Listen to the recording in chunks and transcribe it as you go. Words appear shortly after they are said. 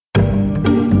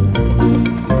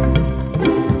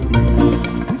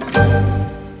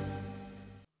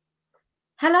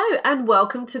and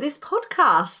welcome to this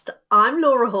podcast. I'm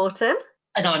Laura Horton.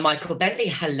 And I'm Michael Bentley.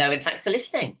 Hello, and thanks for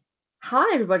listening.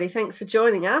 Hi, everybody. Thanks for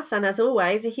joining us. And as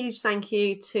always, a huge thank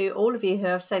you to all of you who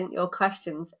have sent your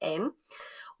questions in.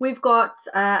 We've got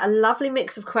a lovely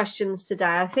mix of questions today.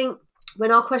 I think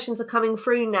when our questions are coming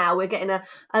through now, we're getting a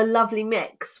lovely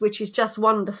mix, which is just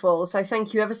wonderful. So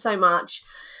thank you ever so much.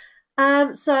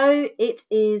 So it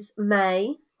is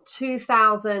May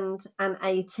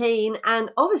 2018,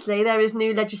 and obviously there is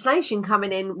new legislation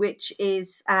coming in, which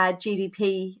is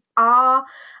GDPR,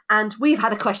 and we've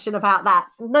had a question about that.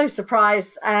 No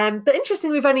surprise, but interesting,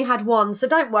 we've only had one, so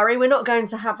don't worry, we're not going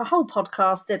to have a whole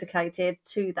podcast dedicated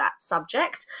to that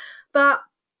subject. But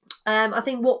I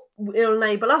think what it'll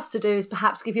enable us to do is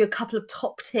perhaps give you a couple of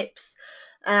top tips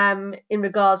in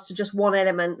regards to just one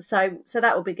element. So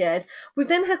that will be good. We've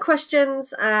then had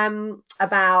questions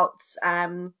about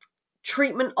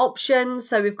treatment options.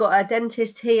 So we've got a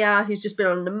dentist here who's just been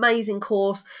on an amazing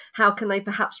course. How can they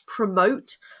perhaps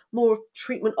promote more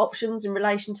treatment options in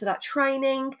relation to that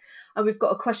training? And we've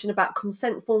got a question about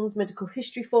consent forms, medical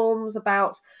history forms,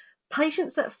 about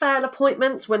patients that fail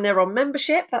appointments when they're on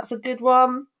membership. That's a good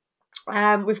one.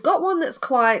 We've got one that's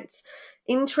quite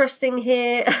interesting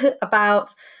here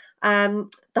about the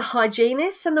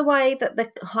hygienists and the way that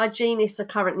the hygienists are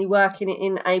currently working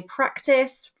in a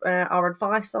practice, our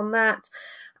advice on that,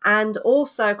 and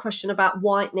also a question about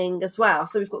whitening as well.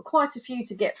 So we've got quite a few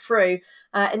to get through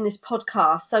in this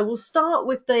podcast. So we'll start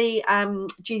with the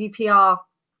GDPR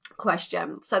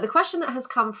question. So the question that has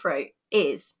come through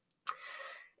is,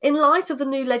 in light of the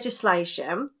new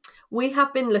legislation, we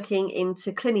have been looking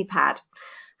into Clinipad.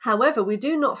 However, we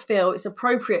do not feel it's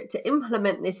appropriate to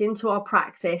implement this into our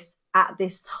practice at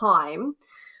this time.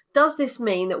 Does this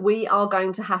mean that we are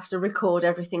going to have to record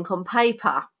everything on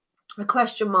paper? A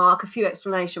question mark, a few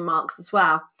exclamation marks as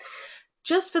well.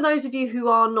 Just for those of you who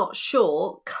are not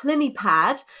sure,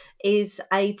 Clinipad is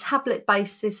a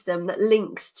tablet-based system that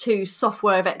links to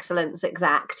Software of Excellence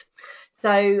Exact.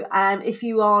 So if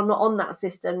you are not on that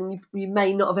system, you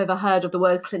may not have ever heard of the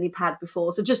word Clinipad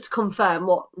before. So just to confirm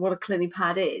what a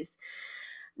Clinipad is.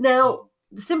 Now,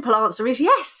 the simple answer is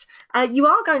yes, you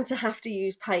are going to have to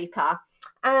use paper.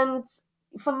 And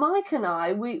for Mike and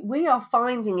I, we are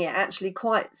finding it actually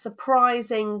quite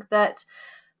surprising that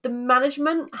the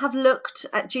management have looked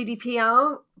at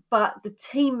GDPR, but the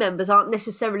team members aren't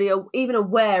necessarily even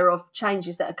aware of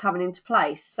changes that are coming into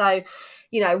place. So,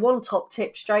 one top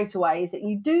tip straight away is that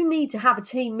you do need to have a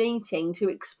team meeting to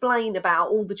explain about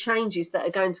all the changes that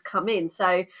are going to come in. So,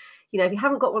 if you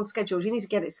haven't got one scheduled, you need to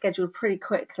get it scheduled pretty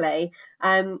quickly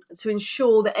to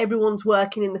ensure that everyone's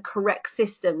working in the correct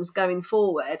systems going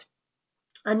forward.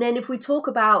 And then if we talk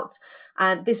about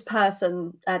this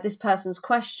person's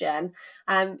question,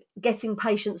 getting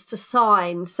patients to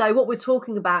sign. So what we're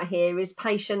talking about here is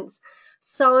patients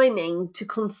signing to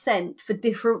consent for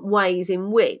different ways in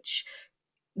which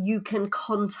you can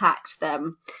contact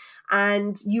them.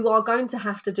 And you are going to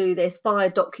have to do this by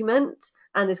a document,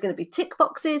 and there's going to be tick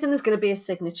boxes and there's going to be a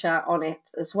signature on it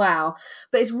as well.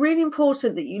 But it's really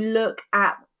important that you look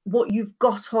at what you've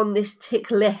got on this tick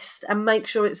list and make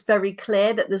sure it's very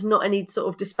clear that there's not any sort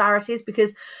of disparities,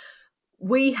 because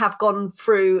we have gone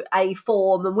through a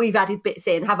form and we've added bits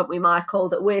in, haven't we, Michael,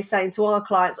 that we're saying to our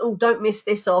clients, oh, don't miss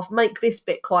this off, make this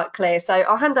bit quite clear. So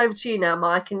I'll hand over to you now,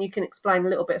 Mike, and you can explain a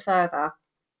little bit further.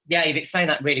 Yeah, you've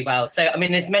explained that really well. So, I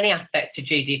mean, there's many aspects to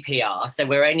GDPR. So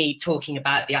we're only talking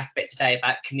about the aspect today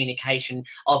about communication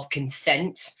of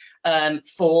consent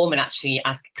form, and actually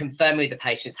confirm with the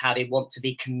patients how they want to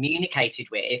be communicated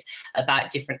with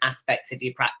about different aspects of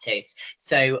your practice.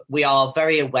 So we are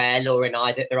very aware, Laura and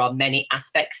I, that there are many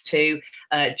aspects to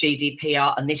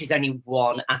GDPR, and this is only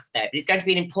one aspect. But it's going to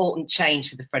be an important change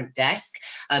for the front desk.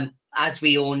 As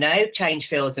we all know, change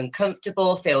feels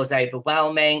uncomfortable, feels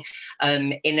overwhelming.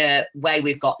 In a way,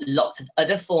 we've got lots of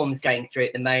other forms going through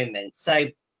at the moment. So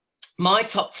my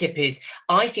top tip is,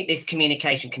 I think this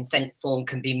communication consent form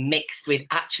can be mixed with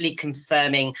actually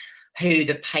confirming who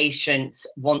the patients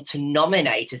want to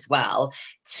nominate as well,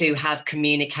 to have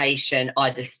communication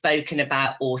either spoken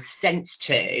about or sent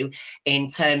to, in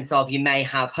terms of, you may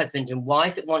have husband and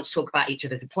wife that want to talk about each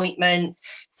other's appointments.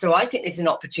 So I think there's an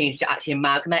opportunity to actually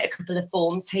amalgamate a couple of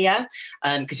forms here,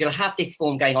 because you'll have this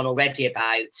form going on already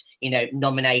about,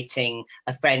 nominating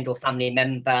a friend or family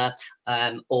member,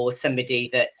 or somebody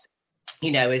that's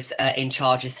is in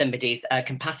charge of somebody's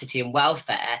capacity and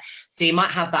welfare. So you might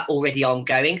have that already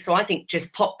ongoing. So I think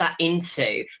just pop that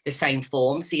into the same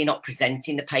form, so you're not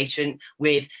presenting the patient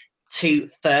with two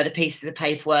further pieces of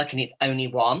paperwork and it's only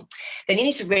one, then you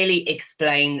need to really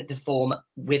explain the form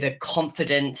with a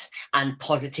confident and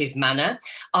positive manner.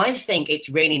 I think it's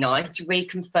really nice to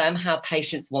reconfirm how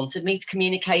patients wanted me to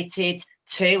communicate it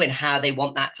to and how they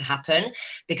want that to happen,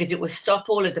 because it will stop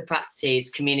all of the practices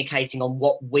communicating on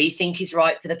what we think is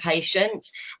right for the patient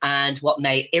and what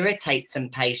may irritate some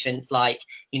patients, like,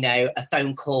 you know, a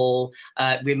phone call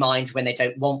remind when they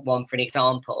don't want one, for an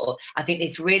example. I think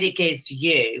this really gives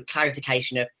you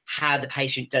clarification of how the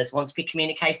patient does want to be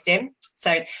communicated in.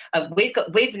 So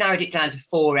we've narrowed it down to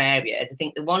 4 areas. I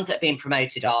think the ones that are being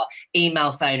promoted are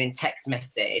email, phone, and text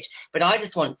message. But I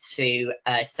just want to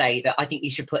say that I think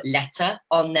you should put letter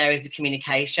on there as a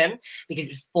communication, because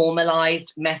it's a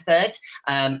formalised method,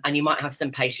 and you might have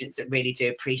some patients that really do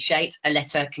appreciate a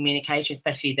letter communication,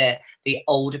 especially the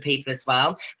older people as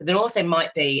well. But there also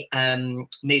might be,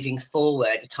 moving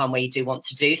forward, a time where you do want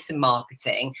to do some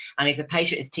marketing, and if a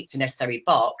patient has ticked a necessary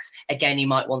box, again, you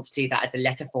might want to do that as a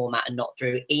letter format and not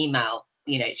through email.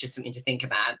 You know, it's just something to think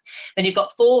about. Then you've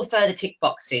got 4 further tick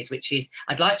boxes, which is,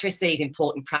 I'd like to receive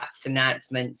important practice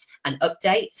announcements and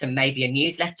updates and maybe a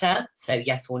newsletter. So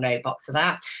yes or no box for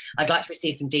that. I'd like to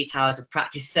receive some details of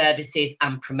practice services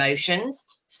and promotions.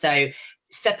 So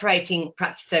separating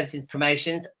practice services and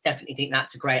promotions, definitely think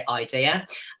that's a great idea.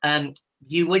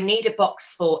 You would need a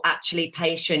box for actually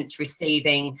patients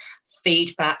receiving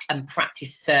feedback and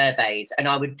practice surveys. And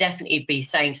I would definitely be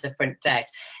saying to the front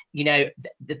desk, you know,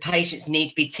 the patients need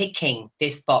to be ticking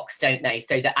this box, don't they?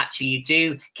 So that actually you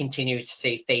do continue to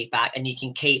see feedback, and you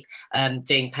can keep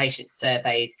doing patient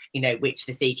surveys, you know, which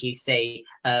the CQC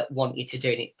want you to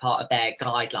do, and it's part of their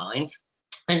guidelines.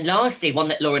 And lastly, one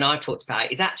that Laura and I have talked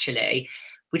about is actually,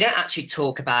 we don't actually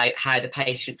talk about how the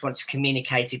patients want to be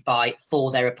communicated by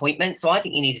for their appointment. So I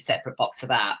think you need a separate box for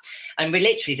that. And we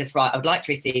literally just write, I would like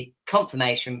to receive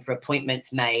confirmation for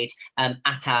appointments made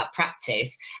at our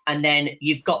practice. And then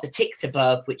you've got the ticks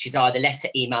above, which is either letter,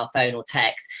 email, phone, or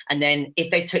text. And then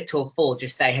if they've ticked all 4,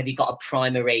 just say, have you got a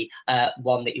primary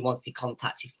one that you want to be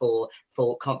contacted for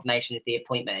confirmation of the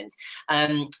appointment?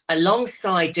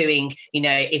 Alongside doing, you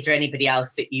know, is there anybody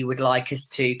else that you would like us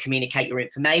to communicate your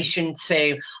information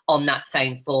to on that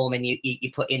same form, and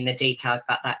you put in the details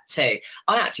about that too.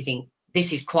 I actually think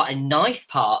this is quite a nice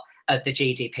part of the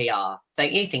GDPR,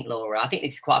 don't you think, Laura? I think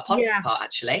this is quite a positive part,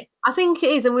 actually. I think it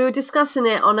is, and we were discussing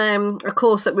it on a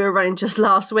course that we were running just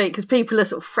last week, because people are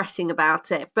sort of fretting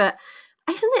about it. But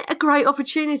isn't it a great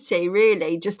opportunity,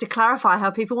 really, just to clarify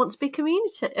how people want to be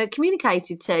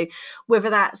communicated to, whether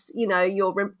that's, you know,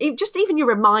 just even your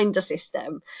reminder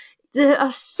system. There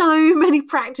are so many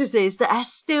practices that are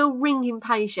still ringing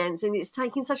patients, and it's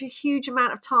taking such a huge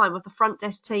amount of time of the front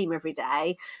desk team every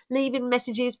day, leaving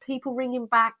messages, people ringing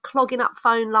back, clogging up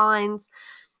phone lines.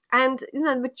 And, you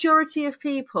know, the majority of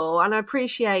people, and I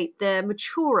appreciate the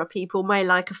maturer people may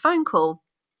like a phone call,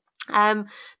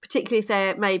 particularly if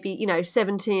they're maybe, you know,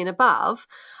 70 and above.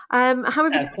 However,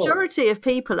 the majority of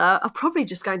people are probably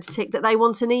just going to tick that they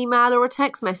want an email or a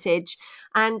text message.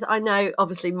 And I know,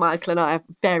 obviously, Michael and I are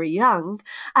very young.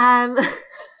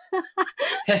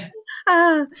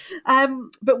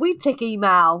 But we'd tick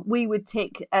email, we would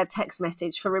tick a text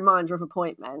message for reminder of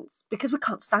appointments, because we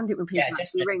can't stand it when people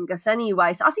actually ring us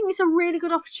anyway. So I think it's a really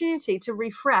good opportunity to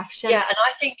refresh. And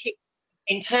I think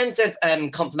in terms of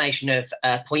confirmation of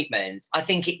appointments, I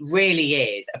think it really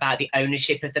is about the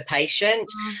ownership of the patient.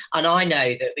 And I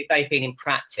know that we've both been in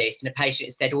practice, and a patient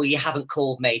has said, well, you haven't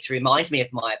called me to remind me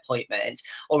of my appointment,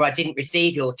 or I didn't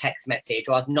receive your text message,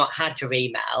 or I've not had your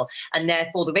email. And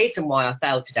therefore, the reason why I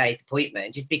failed today's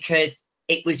appointment is because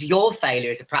it was your failure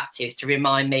as a practice to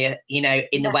remind me, you know,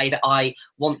 in the way that I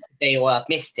want to be, or I've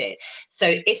missed it. So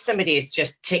if somebody has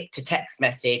just ticked a text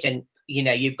message and, you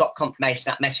know, you've got confirmation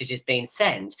that message is being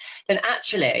sent, then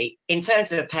actually, in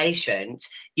terms of a patient,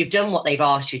 you've done what they've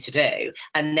asked you to do,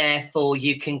 and therefore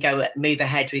you can go move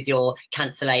ahead with your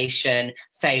cancellation,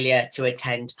 failure to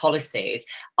attend policies,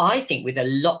 I think, with a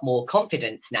lot more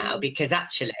confidence now, because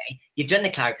actually you've done the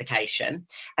clarification,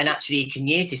 and actually you can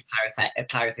use this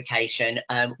clarification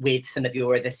with some of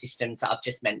your other systems that I've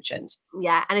just mentioned.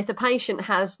 Yeah, and if the patient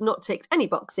has not ticked any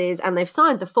boxes and they've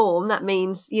signed the form, that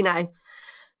means, you know,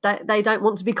 that they don't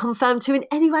want to be confirmed to in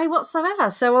any way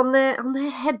whatsoever. So on their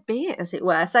head be it, as it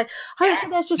were. So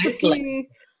hopefully there's just a few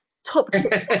top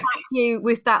tips to help you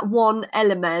with that one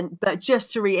element. But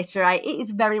just to reiterate, it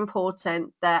is very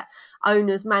important that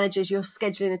owners, managers, you're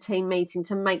scheduling a team meeting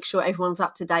to make sure everyone's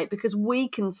up to date, because we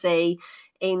can see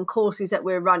in courses that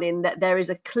we're running that there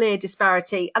is a clear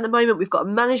disparity. At the moment, we've got a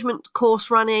management course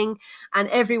running, and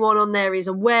everyone on there is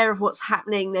aware of what's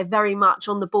happening. They're very much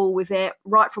on the ball with it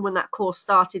right from when that course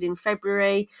started in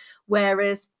February.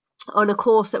 Whereas on a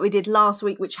course that we did last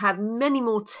week, which had many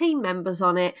more team members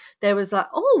on it, there was like,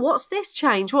 oh, what's this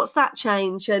change? What's that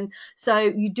change? And so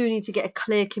you do need to get a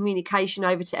clear communication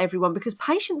over to everyone, because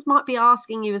patients might be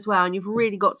asking you as well, and you've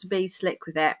really got to be slick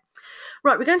with it.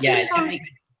 Right, we're going to Yeah, move it's on. definitely.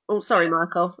 Oh, sorry,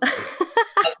 Michael. I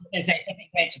was going to say, it's definitely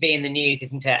going to be in the news,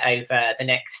 isn't it, over the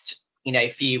next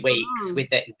few weeks with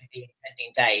the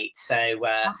impending date. So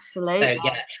Absolutely.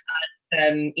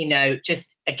 yeah,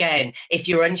 just again, if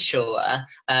you're unsure,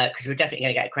 because we're definitely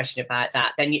going to get a question about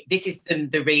that, then this is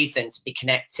the reason to be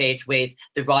connected with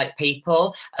the right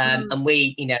people. And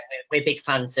we're big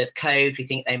fans of Code. We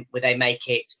think they make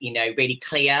it, really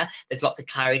clear. There's lots of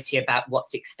clarity about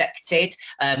what's expected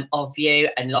of you,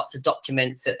 and lots of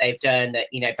documents that they've done that,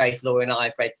 both Laura and I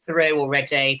have read through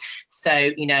already.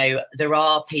 So, there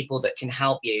are people that can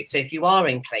help you. So if you are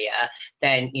unclear,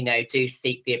 then, do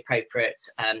seek the appropriate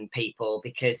people,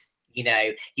 because,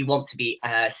 you want to be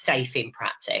safe in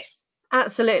practice.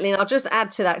 Absolutely. And I'll just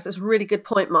add to that, because it's a really good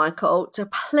point, Michael, to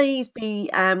please be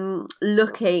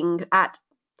looking at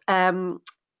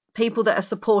people that are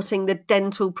supporting the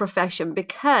dental profession,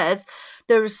 because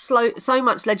there is so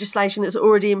much legislation that's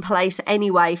already in place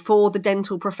anyway for the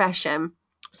dental profession.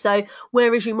 So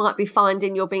whereas you might be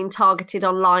finding you're being targeted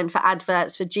online for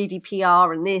adverts for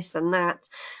GDPR and this and that,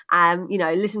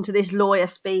 listen to this lawyer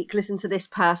speak, listen to this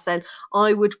person,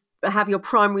 I would have your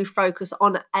primary focus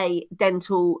on a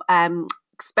dental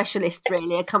specialist,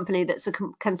 really, a company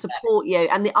that can support you.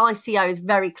 And the ICO is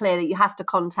very clear that you have to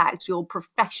contact your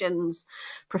profession's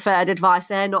preferred advice.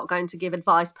 They're not going to give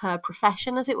advice per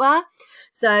profession, as it were.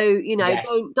 So, Yes.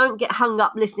 don't get hung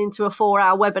up listening to a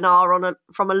 4-hour webinar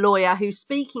from a lawyer who's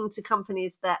speaking to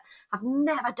companies that have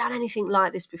never done anything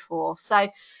like this before. So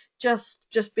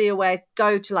just be aware,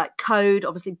 go to like Code,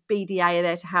 obviously BDA are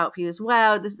there to help you as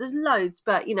well. There's loads,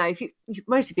 but if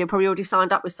most of you are probably already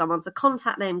signed up with someone, so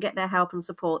contact them, get their help and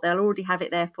support. They'll already have it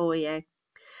there for you.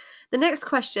 The next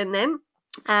question then,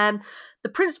 the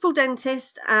principal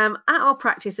dentist at our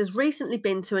practice has recently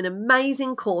been to an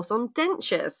amazing course on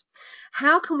dentures.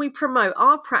 How can we promote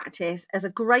our practice as a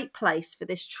great place for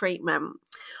this treatment?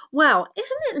 Well,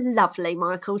 isn't it lovely,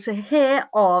 Michael, to hear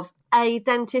of a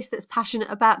dentist that's passionate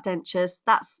about dentures?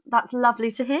 That's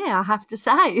lovely to hear, I have to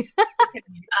say.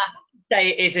 Say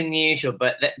it is unusual,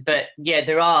 but yeah,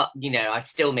 there are, I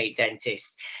still meet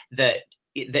dentists that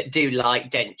do like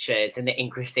dentures and the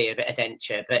intricacy of a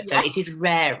denture, but Yeah. it is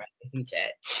rarer, isn't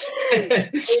it?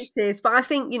 It is, but I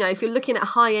think if you're looking at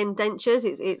high-end dentures,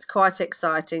 it's quite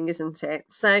exciting, isn't it?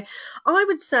 So I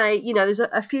would say there's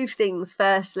a few things.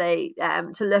 Firstly,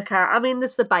 to look at. I mean,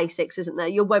 there's the basics, isn't there?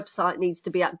 Your website needs to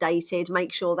be updated.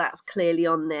 Make sure that's clearly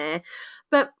on there.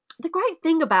 But the great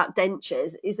thing about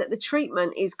dentures is that the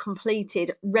treatment is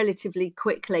completed relatively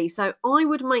quickly. So I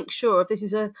would make sure, if this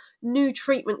is a new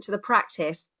treatment to the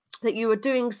practice, that you are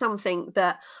doing something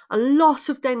that a lot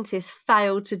of dentists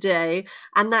fail to do,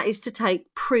 and that is to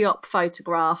take pre-op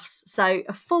photographs. So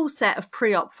a full set of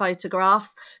pre-op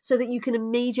photographs, so that you can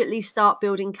immediately start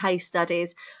building case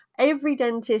studies. Every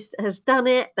dentist has done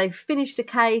it. They've finished a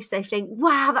case. They think,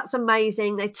 wow, that's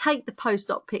amazing. They take the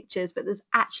post-op pictures, but there's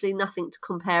actually nothing to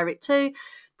compare it to,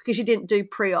 because you didn't do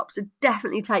pre-op. So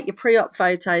definitely take your pre-op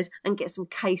photos and get some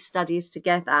case studies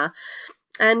together.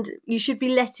 And you should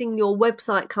be letting your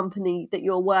website company that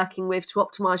you're working with to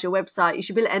optimize your website, you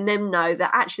should be letting them know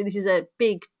that actually this is a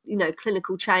big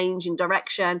clinical change in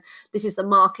direction. This is the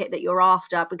market that you're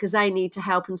after, because they need to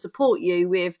help and support you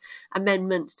with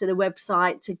amendments to the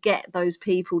website to get those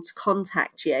people to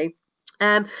contact you.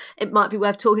 It might be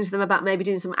worth talking to them about maybe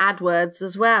doing some AdWords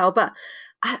as well. But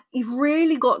you've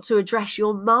really got to address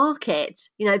your market.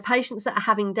 Patients that are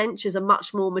having dentures are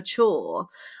much more mature.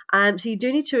 So you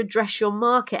do need to address your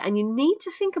market, and you need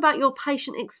to think about your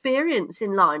patient experience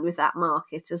in line with that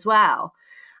market as well.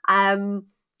 Are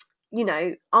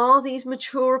these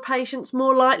mature patients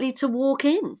more likely to walk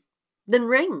in than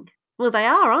ring? Well, they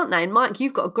are, aren't they? And Mike,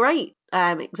 you've got a great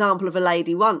example of a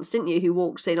lady once, didn't you, who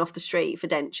walks in off the street for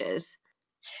dentures?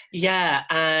 Yeah,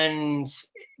 and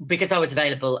because I was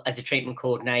available as a treatment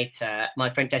coordinator,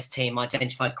 my front desk team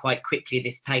identified quite quickly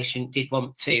this patient did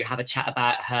want to have a chat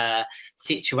about her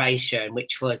situation,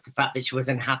 which was the fact that she was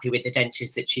unhappy with the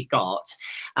dentures that she got.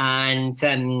 And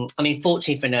I mean,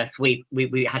 fortunately for us, we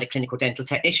had a clinical dental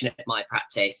technician at my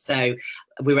practice, so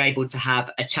we were able to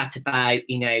have a chat about,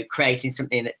 you know, creating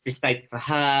something that's bespoke for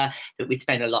her, that we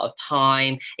spend a lot of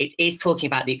time. It is talking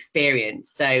about the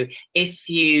experience. So if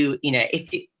you know,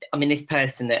 if you, I mean, this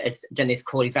person that has done this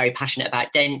call is very passionate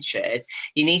about dentures,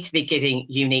 you need to be giving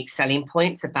unique selling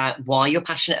points about why you're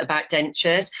passionate about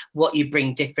dentures, what you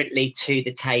bring differently to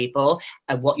the table,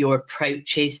 and what your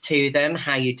approach is to them,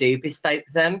 how you do bespoke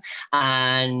them,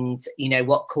 and, you know,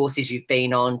 what courses you've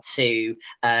been on to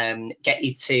get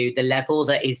you to the level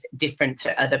that is different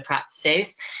to other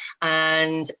practices.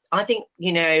 And I think,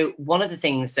 you know, one of the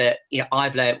things that, you know,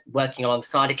 I've learned working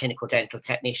alongside a clinical dental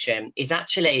technician is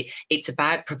actually it's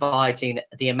about providing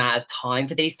the amount of time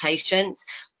for these patients.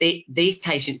 These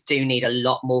patients do need a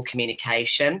lot more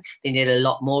communication. They need a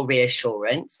lot more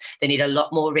reassurance. They need a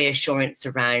lot more reassurance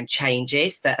around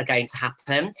changes that are going to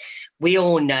happen. We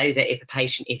all know that if a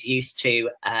patient is used to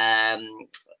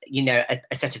you know,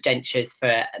 a set of dentures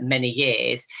for many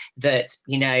years, that,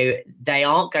 you know, they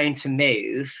aren't going to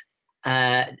move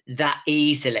that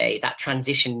easily. That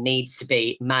transition needs to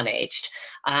be managed,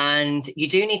 and you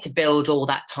do need to build all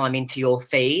that time into your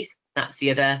fees. That's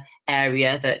the other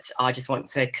area that I just want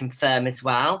to confirm as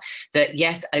well, that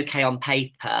yes, okay, on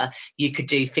paper you could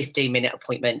do 15-minute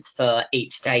appointments for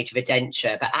each stage of a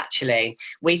denture, but actually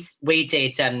we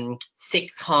did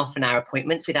 6 half-an-hour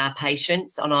appointments with our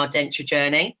patients on our denture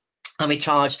journey, and we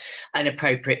charge an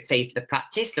appropriate fee for the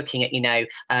practice, looking at, you know,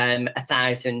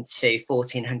 £1,000 to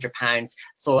 £1,400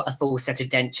 for a full set of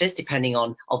dentures, depending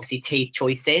on obviously teeth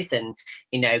choices and,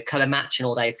 you know, colour match and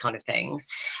all those kind of things.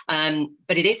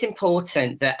 But it is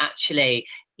important that actually,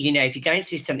 you know, if you're going to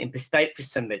do something bespoke for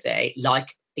somebody,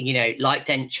 like, you know, like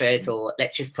dentures, or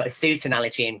let's just put a suit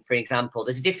analogy in, for example,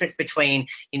 there's a difference between,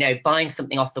 you know, buying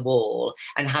something off the wall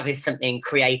and having something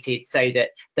created so that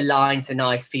the lines are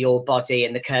nice for your body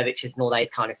and the curvatures and all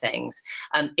those kind of things.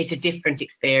 It's a different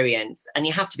experience, and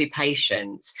you have to be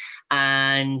patient.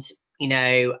 And, you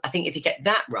know, I think if you get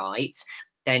that right,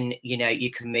 then, you know, you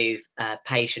can move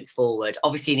patients forward.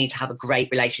 Obviously, you need to have a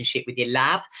great relationship with your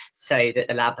lab so that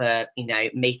the lab are, you know,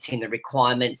 meeting the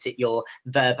requirements that you're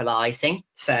verbalizing.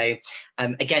 So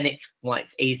again, it's why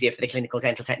it's easier for the clinical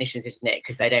dental technicians, isn't it?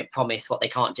 Because they don't promise what they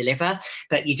can't deliver.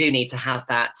 But you do need to have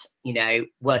that, you know,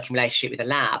 working relationship with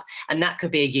the lab, and that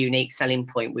could be a unique selling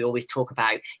point. We always talk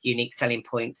about unique selling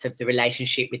points of the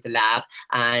relationship with the lab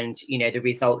and, you know, the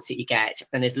results that you get.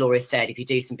 And as Laura said, if you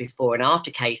do some before and after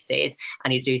cases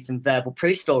and you do some verbal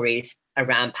proof stories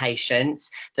around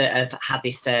patients that have had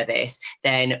this service,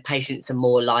 then patients are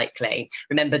more likely.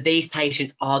 Remember, these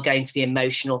patients are going to be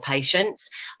emotional patients.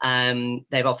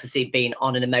 They've obviously been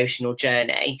on an emotional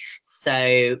journey,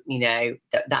 so, you know,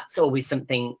 that's always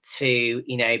something to,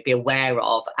 you know, be aware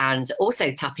of, and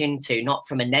also tap into, not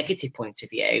from a negative point of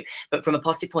view, but from a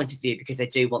positive point of view, because they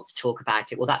do want to talk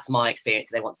about it. Well, that's my experience,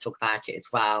 they want to talk about it as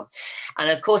well. And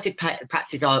of course, if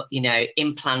practices are, you know,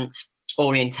 implant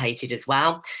orientated as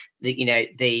well, you know,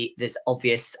 there's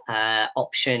obvious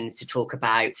options to talk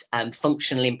about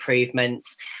functional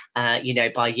improvements, you know,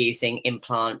 by using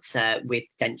implants with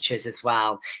dentures as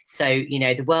well. So, you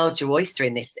know, the world's your oyster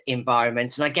in this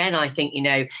environment. And again, I think, you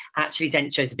know, actually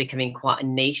dentures are becoming quite a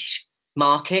niche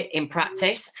market in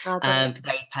practice. For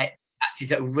those practices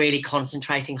that are really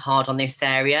concentrating hard on this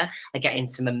area are getting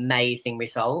some amazing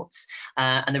results.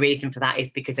 And the reason for that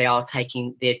is because they are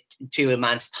taking the due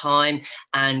amount of time,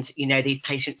 and, you know, these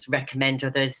patients recommend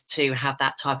others to have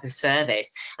that type of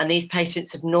service, and these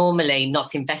patients have normally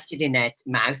not invested in their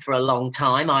mouth for a long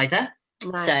time either.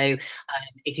 No. So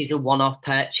it is a one-off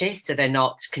purchase, so they're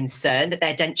not concerned that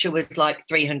their denture was like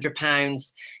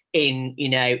 £300 in, you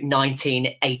know,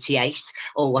 1988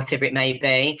 or whatever it may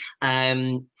be.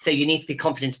 So you need to be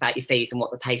confident about your fees and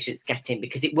what the patient's getting,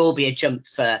 because it will be a jump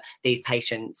for these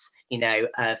patients, you know,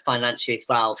 financially as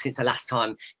well, since the last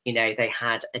time, you know, they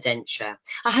had a denture.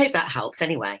 I hope that helps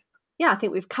anyway. Yeah, I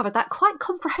think we've covered that quite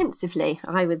comprehensively,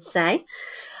 I would say.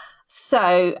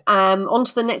 So on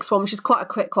to the next one, which is quite a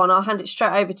quick one. I'll hand it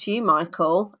straight over to you,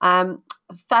 Michael.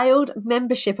 Failed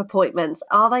membership appointments,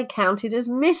 are they counted as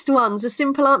missed ones? The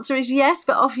simple answer is yes,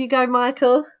 but off you go,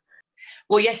 Michael.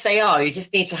 Well, yes, they are. You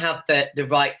just need to have the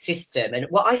right system. And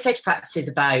what I say to practices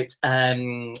about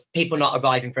people not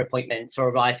arriving for appointments or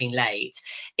arriving late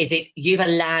is you've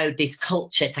allowed this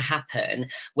culture to happen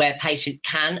where patients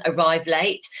can arrive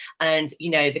late. And,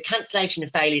 the cancellation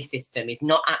and failure system is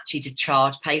not actually to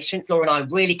charge patients. Laura and I are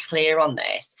really clear on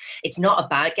this. It's not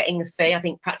about getting a fee. I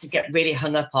think practices get really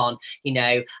hung up on,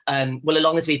 well, as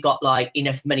long as we've got like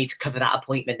enough money to cover that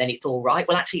appointment, then it's all right.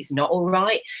 Well, actually, it's not all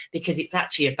right, because it's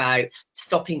actually about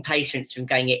stopping patients from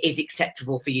going, it is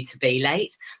acceptable for you to be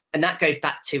late. And that goes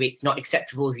back to, it's not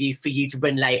acceptable for you to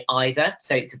run late either.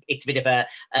 So it's a bit of a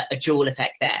dual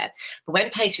effect there. But when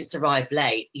patients arrive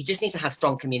late, you just need to have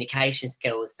strong communication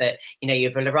skills that,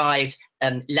 you've arrived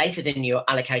later than your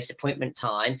allocated appointment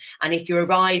time. And if you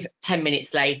arrive 10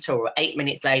 minutes later or 8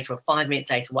 minutes later or 5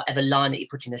 minutes later, whatever line that you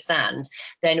put in the sand,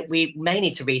 then we may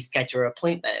need to reschedule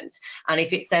appointments. And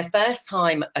if it's their first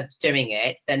time of doing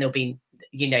it, then there'll be,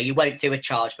 you won't do a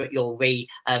charge, but you'll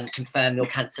confirm your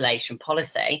cancellation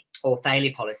policy or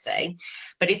failure policy.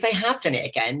 But if they have done it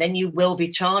again, then you will be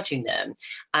charging them,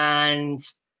 and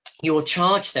you'll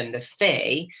charge them the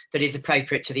fee that is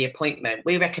appropriate to the appointment.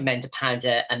 We recommend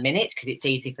 £1 a minute because it's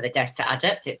easy for the desk to add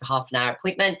up. So if it's a half an hour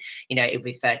appointment, it'll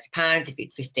be £30. If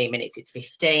it's 15 minutes, it's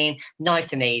 15.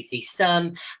 Nice and easy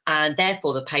sum, and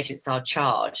therefore the patients are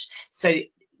charged. So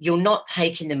you're not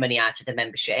taking the money out of the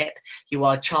membership. You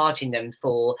are charging them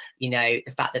for,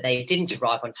 the fact that they didn't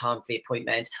arrive on time for the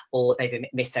appointment, or they've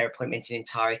missed their appointment in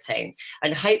entirety.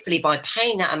 And hopefully by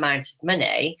paying that amount of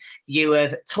money, you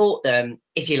have taught them,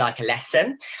 if you like, a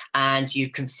lesson, and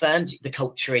you've confirmed the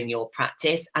culture in your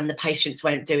practice, and the patients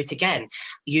won't do it again.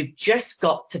 You've just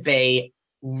got to be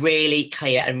really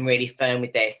clear and really firm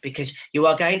with this, because you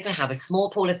are going to have a small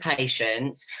pool of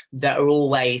patients that are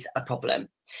always a problem.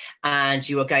 And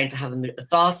you are going to have a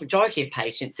vast majority of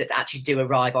patients that actually do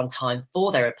arrive on time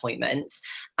for their appointments.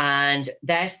 And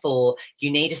therefore,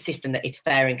 you need a system that is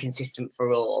fair and consistent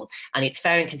for all. And it's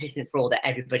fair and consistent for all that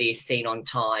everybody is seen on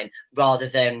time, rather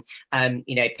than,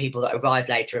 people that arrive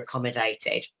later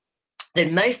accommodated. The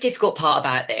most difficult part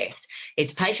about this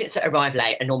is patients that arrive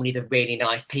late are normally the really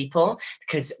nice people,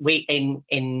 because we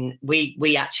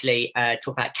actually talk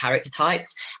about character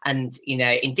types, and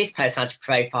in dispersonality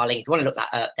profiling, if you want to look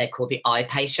that up, they're called the I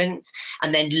patients,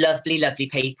 and then lovely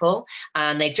people,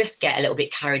 and they just get a little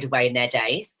bit carried away in their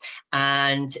days,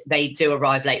 and they do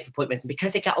arrive late for appointments. And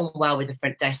because they get on well with the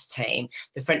front desk team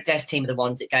are the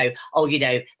ones that go, oh,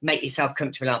 make yourself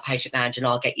comfortable in our patient lounge and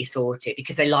I'll get you sorted,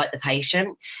 because they like the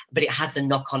patient, but it has a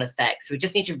knock-on effect. So we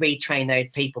just need to retrain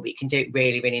those people, but you can do it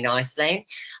really, really nicely.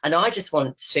 And I just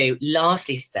want to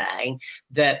lastly say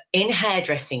that in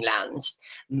hairdressing land,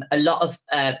 a lot of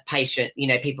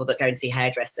people that go and see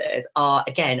hairdressers are,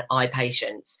 again, eye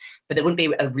patients, but they wouldn't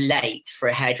be late for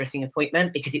a hairdressing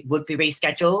appointment because it would be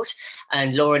rescheduled.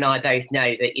 And Laura and I both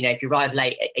know that, if you arrive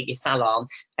late at your salon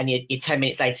and you're 10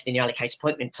 minutes later than your allocated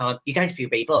appointment time, you're going to be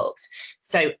rebooked.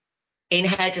 So in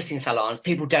hairdressing salons,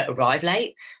 people don't arrive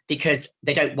late because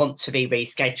they don't want to be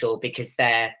rescheduled, because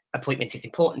their appointment is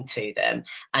important to them.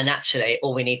 And actually,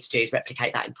 all we need to do is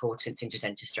replicate that importance into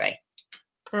dentistry.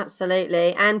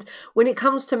 Absolutely. And when it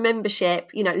comes to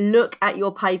membership, look at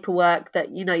your paperwork that,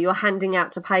 you're handing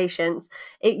out to patients.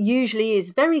 It usually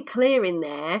is very clear in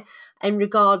there in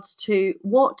regards to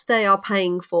what they are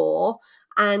paying for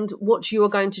and what you are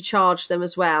going to charge them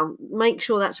as well. Make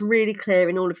sure that's really clear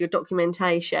in all of your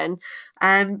documentation.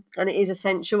 And it is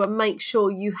essential. And make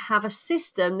sure you have a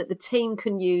system that the team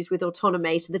can use with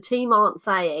autonomy. So the team aren't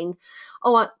saying,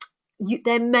 oh,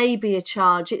 there may be a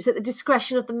charge. It's at the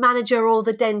discretion of the manager or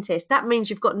the dentist. That means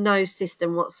you've got no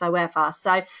system whatsoever.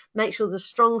 So make sure there's a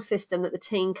strong system that the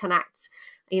team can act,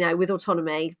 with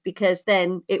autonomy, because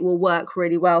then it will work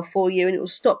really well for you, and it will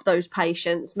stop those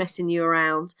patients messing you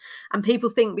around. And people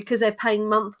think because they're paying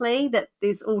monthly that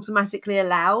it's automatically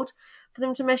allowed for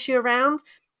them to mess you around.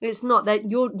 It's not.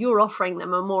 That you're offering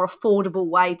them a more affordable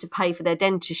way to pay for their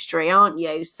dentistry, aren't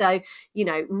you? So,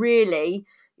 really,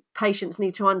 patients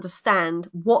need to understand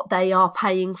what they are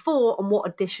paying for and what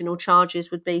additional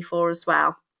charges would be for as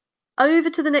well. Over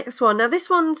to the next one. Now, this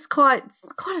one's quite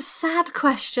a sad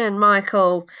question,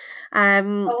 Michael. Oh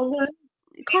no,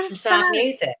 Quite a some sad sad.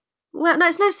 music. Well, no,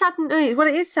 it's no sad news. Well,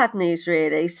 it is sad news,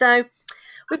 really. So,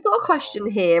 we've got a question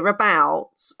here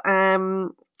about.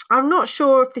 I'm not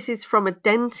sure if this is from a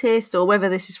dentist or whether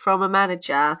this is from a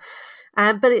manager.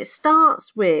 But it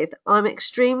starts with, I'm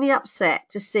extremely upset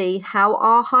to see how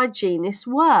our hygienists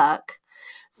work.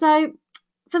 So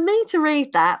for me to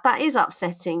read that is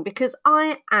upsetting, because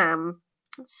I am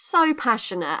so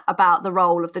passionate about the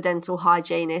role of the dental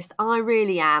hygienist. I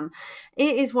really am.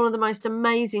 It is one of the most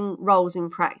amazing roles in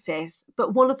practice,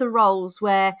 but one of the roles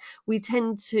where we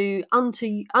tend to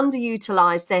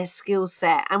underutilize their skill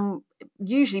set, and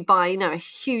usually by a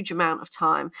huge amount of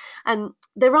time. And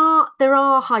there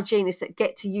are hygienists that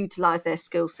get to utilize their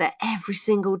skill set every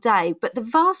single day, but the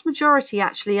vast majority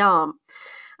actually aren't.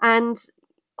 And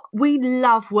we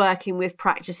love working with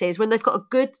practices when they've got a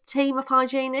good team of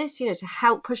hygienists, to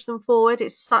help push them forward.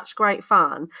 It's such great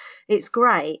fun. It's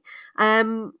great.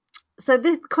 So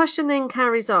the question then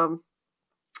carries on.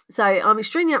 So I'm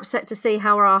extremely upset to see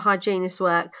how our hygienists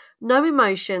work. No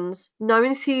emotions, no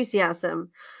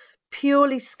enthusiasm,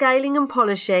 purely scaling and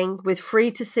polishing with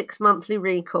 3 to 6 monthly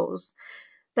recalls.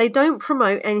 They don't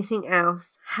promote anything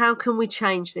else. How can we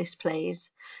change this, please?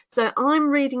 So I'm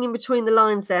reading in between the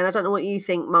lines there, and I don't know what you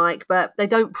think, Mike, but they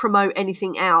don't promote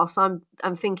anything else. I'm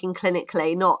thinking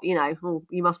clinically, not, well,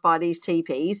 you must buy these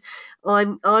TPs.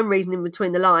 I'm reading in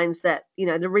between the lines that,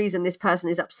 the reason this person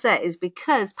is upset is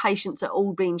because patients are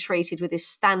all being treated with this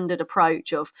standard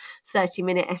approach of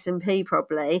 30-minute S&P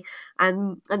probably,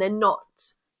 and they're not,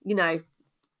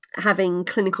 having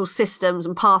clinical systems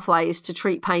and pathways to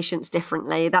treat patients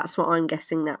differently. That's what I'm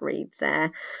guessing that reads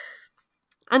there.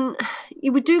 And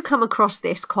we do come across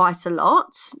this quite a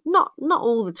lot, not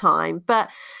all the time, but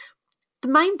the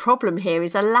main problem here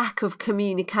is a lack of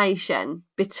communication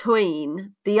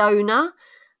between the owner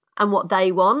and what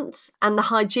they want, and the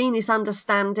hygienist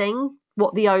understanding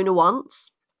what the owner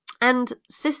wants, and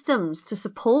systems to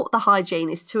support the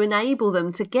hygienist to enable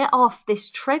them to get off this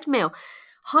treadmill.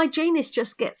 Hygienists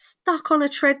just get stuck on a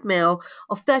treadmill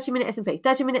of 30-minute S&P,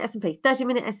 30-minute S&P,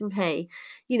 30-minute S&P.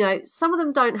 Some of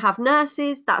them don't have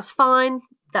nurses. That's fine.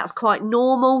 That's quite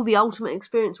normal. The ultimate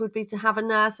experience would be to have a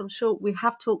nurse. I'm sure we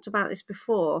have talked about this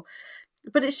before.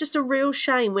 But it's just a real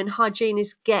shame when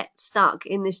hygienists get stuck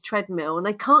in this treadmill and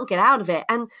they can't get out of it.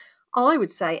 And I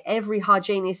would say every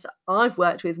hygienist I've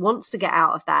worked with wants to get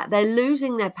out of that. They're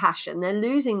losing their passion, they're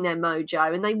losing their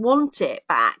mojo, and they want it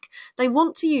back. They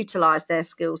want to utilise their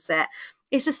skill set.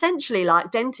 It's essentially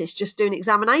like dentists just doing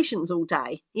examinations all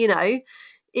day.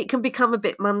 It can become a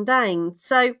bit mundane.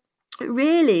 So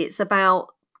really it's about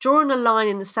drawing a line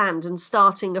in the sand and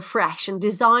starting afresh and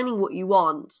designing what you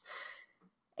want.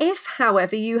 If,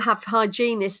 however, you have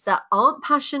hygienists that aren't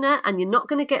passionate and you're not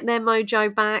going to get their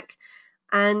mojo back,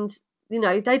 and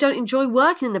they don't enjoy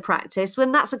working in the practice,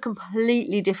 then that's a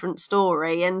completely different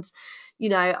story. And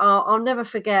I'll never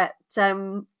forget,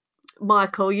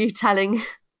 Michael, you telling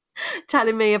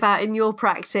me about in your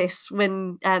practice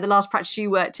when the last practice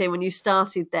you worked in when you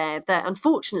started there, that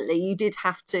unfortunately you did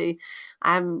have to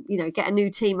get a new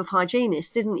team of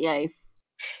hygienists, didn't you?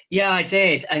 Yeah, I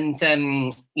did, and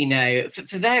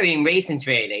for varying reasons,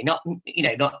 really. Not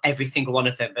every single one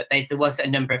of them, but there was a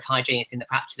number of hygienists in the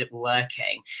practice that were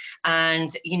working,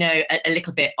 and a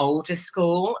little bit older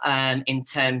school, in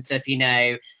terms of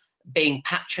being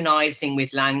patronising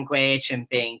with language and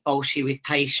being bolshy with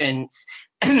patients,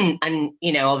 and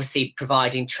obviously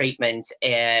providing treatment,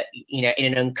 in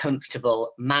an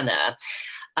uncomfortable manner.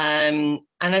 And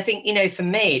I think, for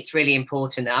me, it's really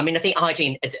important. I mean, I think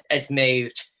hygiene has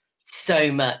moved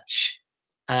so much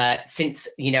since,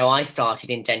 I started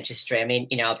in dentistry. I mean,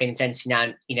 I've been in dentistry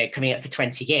now, coming up for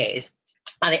 20 years,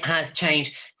 and it has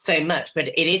changed so much, but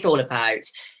it is all about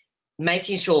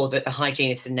making sure that the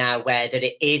hygienists are now aware that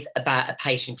it is about a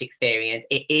patient experience.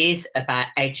 It is about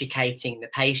educating the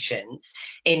patients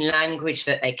in language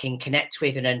that they can connect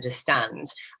with and understand.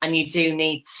 And you do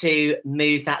need to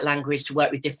move that language to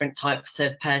work with different types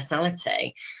of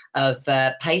personality of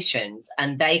patients.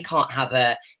 And they can't have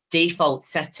a default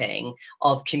setting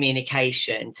of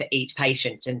communication to each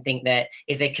patient and think that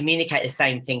if they communicate the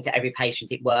same thing to every patient,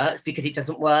 it works, because it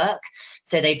doesn't work.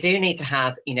 So they do need to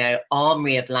have,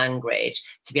 armory of language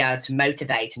to be able to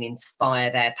motivate and inspire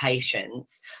their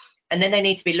patients. And then they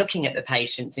need to be looking at the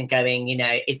patients and going,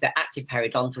 is there active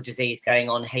periodontal disease going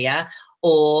on here?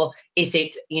 Or is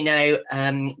it,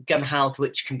 gum health,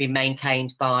 which can be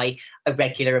maintained by a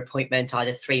regular appointment,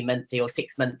 either 3 monthly or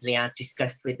 6 monthly, as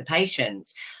discussed with the patient?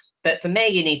 But for me,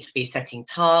 you need to be setting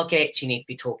targets. You need to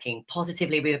be talking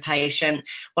positively with the patient.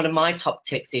 One of my top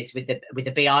tips is with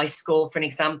the BI score, for an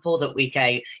example, that we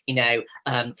go,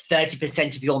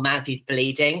 30% of your mouth is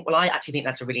bleeding. Well, I actually think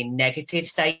that's a really negative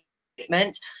statement.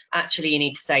 treatment. Actually, you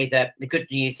need to say that the good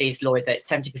news is, Laura, that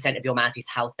 70% of your mouth is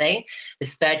healthy.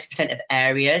 There's 30% of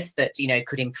areas that,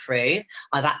 could improve.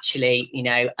 I've actually,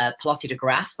 plotted a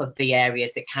graph of the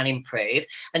areas that can improve.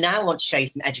 And now I want to show you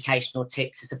some educational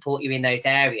tips to support you in those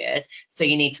areas. So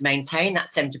you need to maintain that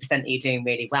 70% that you're doing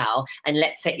really well. And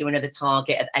let's set you another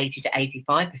target of 80 to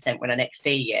 85% when I next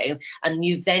see you. And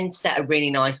you then set a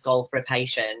really nice goal for a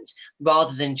patient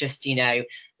rather than just,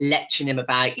 lecturing them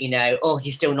about, oh,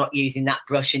 you're still not using that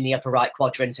brush in the upper right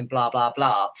quadrant and blah, blah,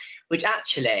 blah. Which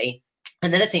actually,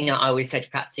 another thing that I always say to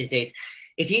practices is,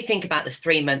 if you think about the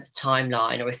 3-month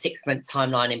timeline or a 6-month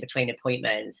timeline in between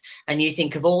appointments, and you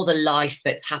think of all the life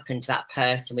that's happened to that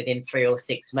person within 3 or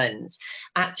 6 months,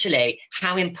 actually,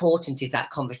 how important is that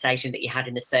conversation that you had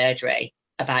in the surgery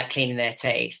about cleaning their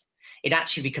teeth? It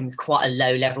actually becomes quite a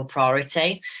low level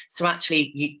priority. So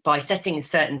actually, by setting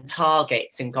certain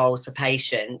targets and goals for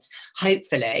patients,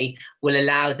 hopefully will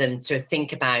allow them to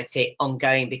think about it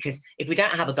ongoing, because if we don't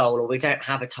have a goal or we don't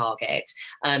have a target,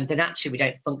 then actually we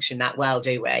don't function that well,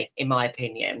 do we, in my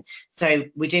opinion? So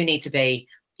we do need to be,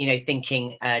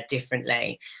 thinking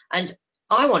differently. And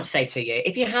I want to say to you,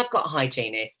 if you have got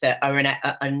hygienists that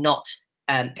are not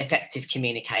effective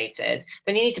communicators,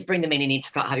 then you need to bring them in. You need to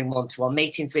start having one-to-one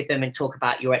meetings with them and talk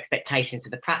about your expectations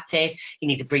of the practice. You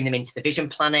need to bring them into the vision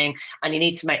planning, and you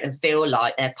need to make them feel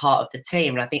like they're part of the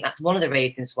team. And I think that's one of the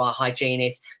reasons why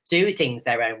hygienists do things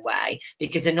their own way,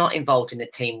 because they're not involved in the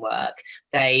teamwork.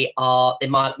 They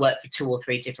might work for 2 or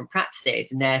 3 different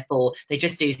practices, and therefore they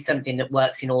just do something that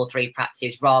works in all 3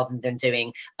 practices rather than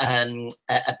doing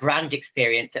a brand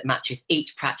experience that matches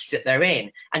each practice that they're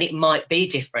in. And it might be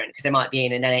different because they might be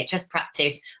in an NHS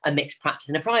practice, a mixed practice,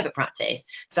 and a private practice.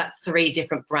 So that's 3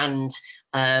 different brand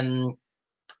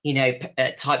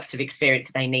types of experience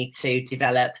that they need to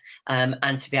develop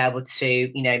and to be able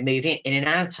to, move in and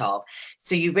out of.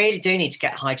 So you really do need to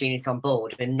get hygienists on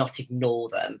board and not ignore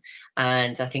them.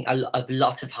 And I think a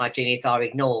lot of hygienists are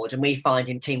ignored. And we find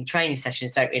in team training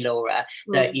sessions, don't we, Laura,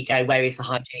 that you go, where is the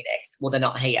hygienist? Well, they're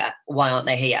not here. Why aren't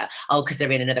they here? Oh, because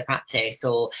they're in another practice,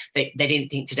 or they didn't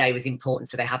think today was important,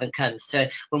 so they haven't come. So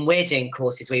when we're doing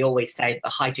courses, we always say that the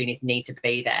hygienists need to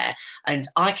be there. And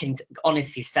I can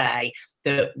honestly say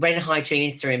that when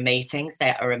hygienists are in meetings,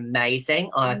 they are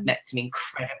amazing. I've met some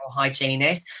incredible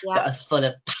hygienists that are full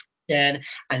of passion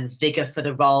and vigor for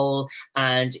the role,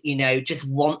 and just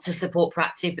want to support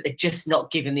practice, but they're just not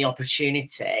given the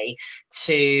opportunity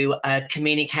to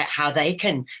communicate how they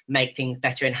can make things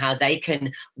better and how they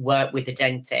can work with the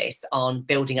dentist on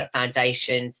building up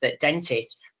foundations that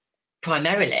dentists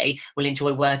primarily will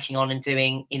enjoy working on and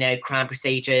doing, crown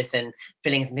procedures and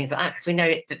fillings and things like that, because we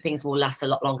know that things will last a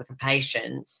lot longer for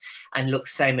patients and look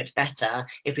so much better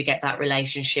if we get that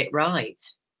relationship right.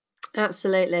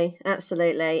 Absolutely.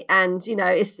 And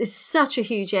it's such a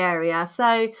huge area.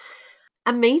 So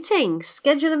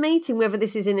schedule a meeting, whether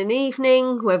this is in an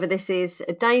evening, whether this is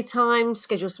a daytime,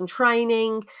 schedule some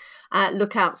training,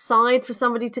 look outside for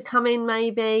somebody to come in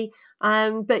maybe.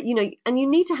 But and you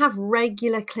need to have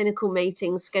regular clinical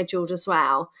meetings scheduled as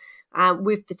well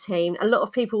with the team. A lot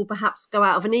of people perhaps go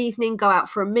out of an evening, go out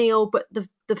for a meal, but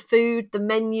the food, the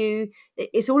menu,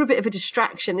 it's all a bit of a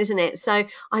distraction, isn't it? So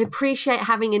I appreciate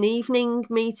having an evening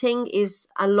meeting is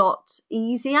a lot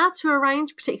easier to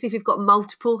arrange, particularly if you've got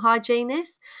multiple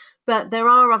hygienists. But there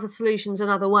are other solutions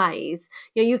and other ways.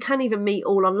 You can even meet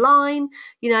all online.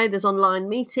 There's online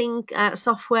meeting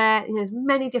software. There's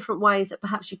many different ways that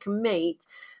perhaps you can meet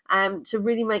to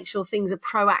really make sure things are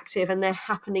proactive and they're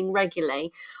happening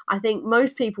regularly. I think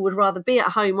most people would rather be at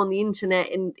home on the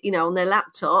internet and on their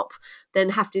laptop than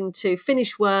having to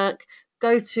finish work,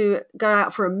 go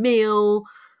out for a meal,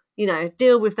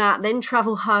 deal with that, then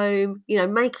travel home.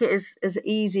 Make it as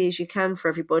easy as you can for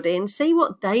everybody and see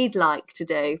what they'd like to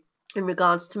do in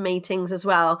regards to meetings as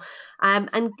well.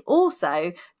 And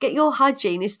also get your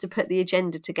hygienist to put the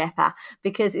agenda together,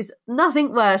 because it's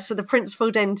nothing worse for the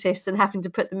principal dentist than having to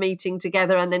put the meeting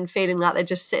together and then feeling like they're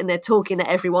just sitting there talking to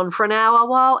everyone for an hour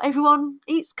while everyone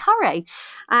eats curry.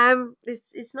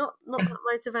 It's not that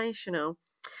motivational.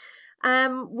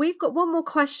 We've got one more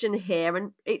question here,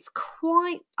 and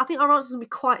I think our answer is going to be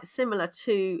quite similar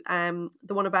to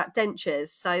the one about dentures,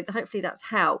 so hopefully that's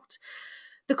helped.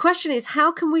 The question is,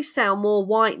 how can we sell more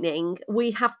whitening?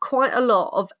 We have quite a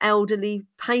lot of elderly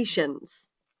patients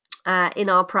in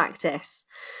our practice.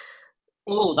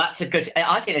 Oh, that's a good.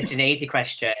 I think it's an easy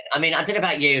question. I mean, I don't know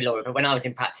about you, Laura, but when I was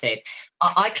in practice,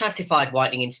 I classified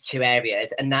whitening into two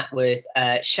areas, and that was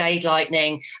shade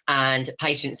lightening and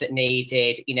patients that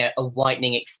needed, a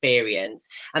whitening experience.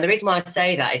 And the reason why I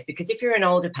say that is because if you're an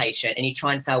older patient and you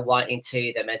try and sell whitening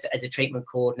to them as a treatment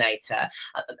coordinator,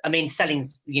 I mean,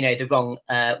 selling's, the wrong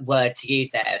word to use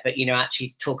there, but, actually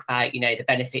to talk about, the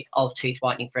benefits of tooth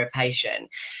whitening for a patient,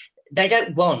 they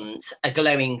don't want a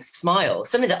glowing smile.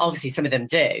 Obviously, some of them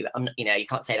do. You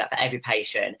can't say that for every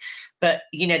patient, but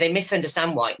they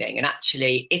misunderstand whitening. And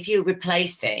actually, if you're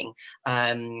replacing,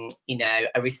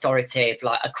 a restorative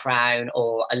like a crown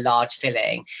or a large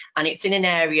filling, and it's in an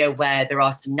area where there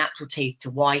are some natural teeth to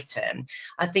whiten,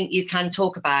 I think you can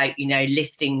talk about,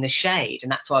 lifting the shade,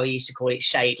 and that's why we used to call it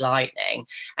shade lightening,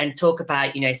 and talk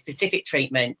about, specific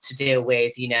treatment to deal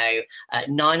with,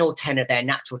 9 or 10 of their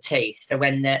natural teeth. So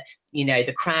when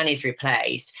the crown is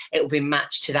replaced, it will be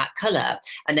matched to that colour,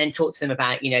 and then talk to them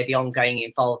about the ongoing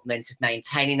involvement of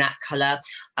maintaining that colour.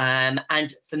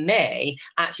 And for me,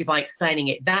 actually, by explaining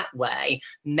it that way,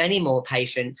 many more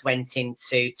patients went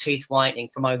into tooth whitening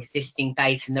from our existing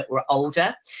base and that were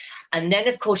older. And then,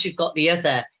 of course, you've got the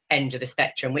other end of the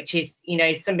spectrum, which is,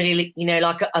 somebody,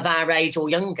 like of our age or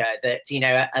younger that,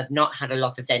 have not had a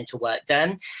lot of dental work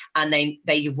done, and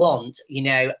they want,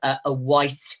 a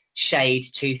white shade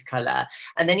tooth color.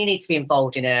 And then you need to be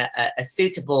involved in a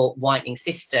suitable whitening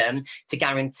system to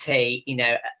guarantee,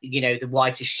 the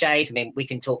whitest shade. I mean, we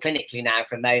can talk clinically now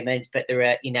for a moment, but there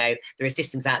are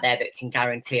systems out there that can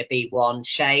guarantee a B1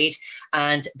 shade,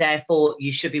 and therefore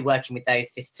you should be working with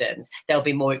those systems. They'll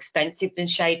be more expensive than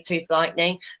shade tooth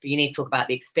lightening, but you need to talk about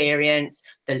the experience,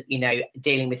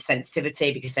 dealing with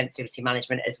sensitivity, because sensitivity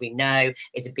management, as we know,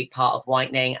 is a big part of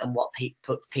whitening and what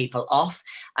puts people off.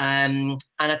 And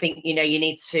I think, you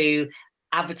need to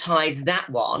advertise that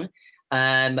one,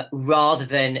 rather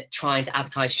than trying to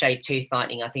advertise shade tooth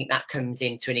lightening. I think that comes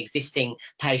into an existing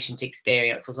patient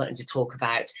experience or something to talk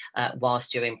about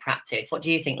whilst you're in practice. What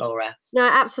do you think, Laura? No,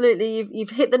 absolutely. You've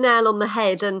hit the nail on the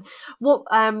head. And what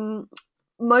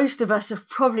most of us have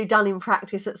probably done in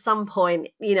practice at some point,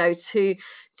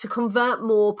 to convert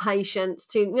more patients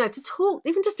to, to talk,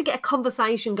 even just to get a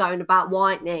conversation going about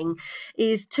whitening,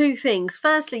 is two things.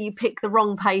 Firstly, you pick the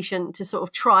wrong patient to sort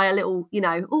of try a little,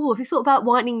 oh, have you thought about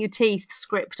whitening your teeth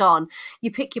script on?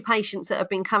 You pick your patients that have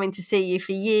been coming to see you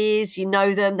for years, you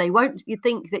know them, you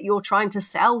think that you're trying to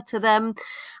sell to them,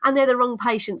 and they're the wrong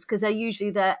patients because they're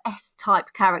usually the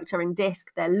S-type character in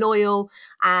DISC. They're loyal,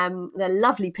 they're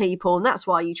lovely people, and that's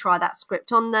why you try that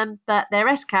script on them. But they're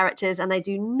S characters and they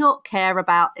do not care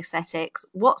about aesthetics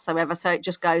whatsoever, so it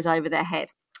just goes over their head.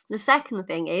 The second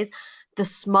thing is the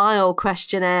SMILE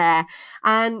questionnaire.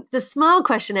 And the SMILE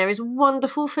questionnaire is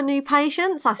wonderful for new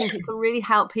patients. I think it can really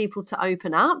help people to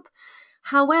open up.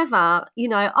 However,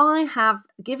 I have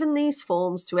given these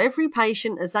forms to every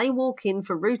patient as they walk in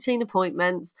for routine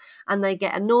appointments, and they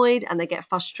get annoyed and they get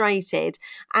frustrated.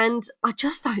 And I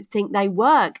just don't think they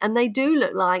work. And they do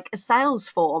look like a sales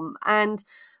form. And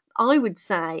I would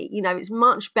say, it's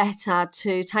much better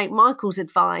to take Michael's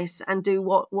advice and do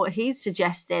what he's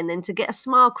suggesting, and to get a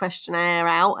SMILE questionnaire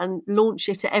out and launch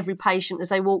it at every patient as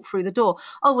they walk through the door.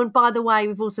 Oh, and by the way,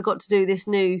 we've also got to do this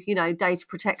new, data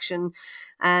protection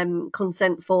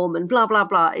consent form and blah, blah,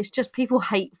 blah. It's just people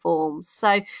hate forms.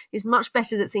 So it's much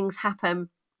better that things happen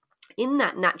in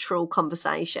that natural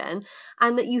conversation,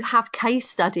 and that you have case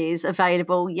studies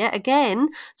available yet again,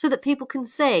 so that people can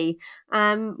see,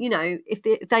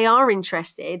 if they are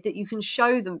interested, that you can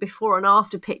show them before and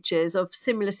after pictures of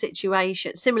similar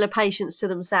situations, similar patients to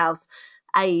themselves,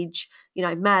 age,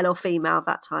 male or female,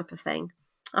 that type of thing.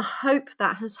 I hope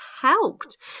that has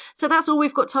helped. So that's all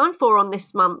we've got time for on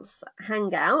this month's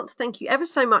Hangout. Thank you ever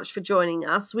so much for joining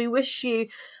us. We wish you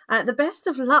the best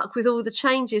of luck with all the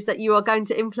changes that you are going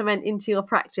to implement into your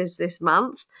practice this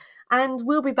month. And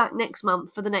we'll be back next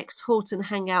month for the next Horton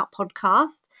Hangout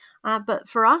podcast. But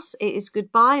for us, it is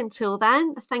goodbye until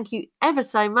then. Thank you ever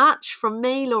so much from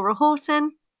me, Laura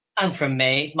Horton. And from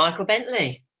me, Michael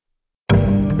Bentley.